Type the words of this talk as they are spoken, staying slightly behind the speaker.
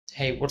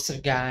Hey, what's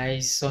up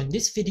guys? So in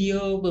this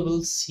video, we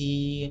will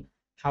see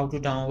how to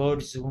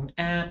download Zoom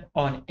app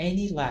on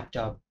any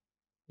laptop.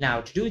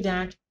 Now to do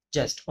that,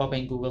 just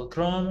open Google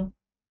Chrome.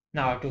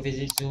 Now to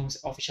visit Zoom's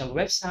official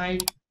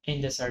website, in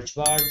the search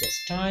bar,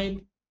 just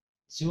type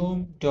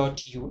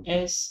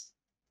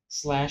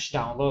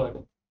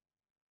zoom.us/download.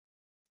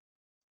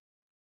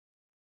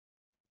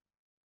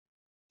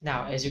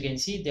 Now, as you can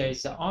see, there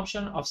is the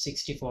option of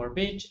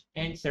 64-bit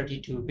and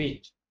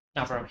 32-bit.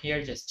 Now from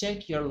here, just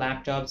check your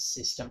laptop's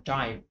system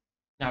type.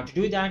 Now to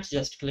do that,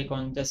 just click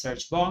on the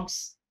search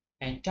box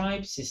and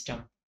type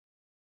system.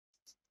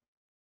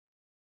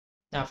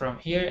 Now from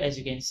here, as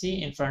you can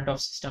see, in front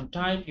of system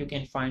type, you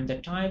can find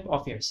the type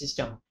of your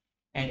system.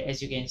 And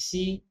as you can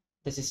see,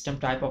 the system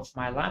type of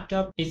my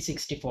laptop is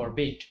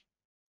 64-bit.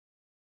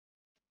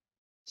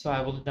 So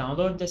I will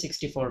download the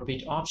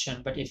 64-bit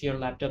option, but if your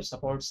laptop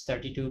supports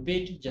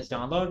 32-bit, just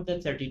download the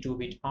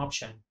 32-bit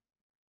option.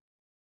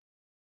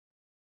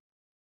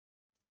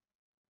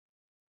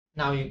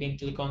 Now you can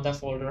click on the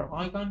folder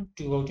icon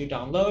to go to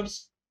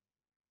downloads,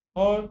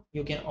 or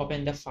you can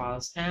open the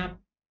Files app,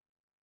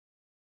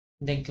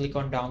 then click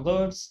on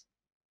downloads,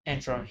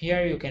 and from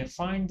here you can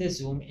find the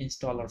Zoom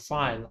installer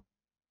file.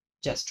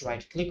 Just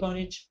right click on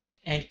it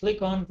and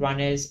click on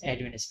Run as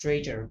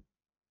Administrator.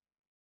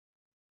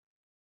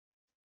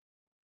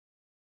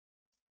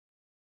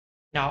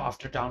 Now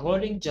after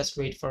downloading, just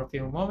wait for a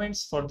few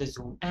moments for the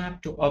Zoom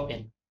app to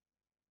open.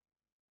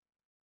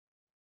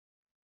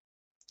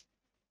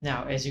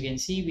 Now as you can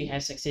see, we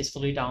have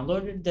successfully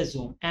downloaded the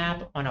Zoom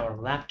app on our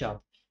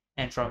laptop.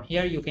 And from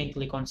here you can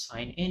click on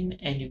sign in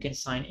and you can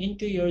sign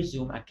into your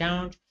Zoom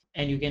account,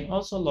 and you can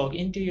also log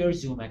into your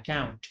Zoom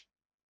account.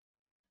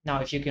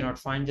 Now if you cannot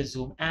find the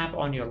Zoom app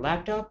on your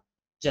laptop,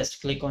 just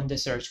click on the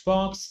search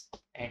box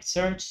and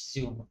search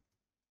Zoom.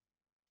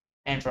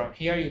 And from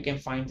here you can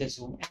find the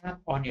Zoom app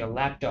on your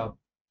laptop,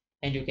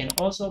 and you can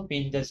also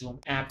pin the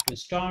Zoom app to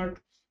start,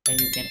 and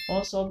you can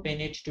also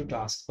pin it to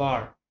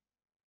taskbar,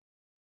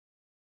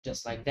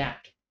 just like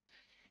that.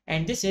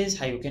 And this is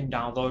how you can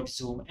download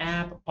Zoom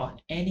app on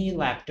any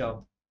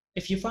laptop.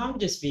 If you found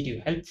this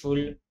video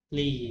helpful,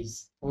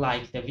 please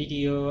like the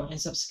video and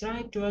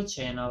subscribe to our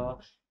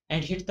channel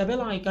and hit the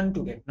bell icon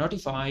to get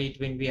notified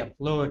when we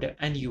upload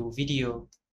a new video.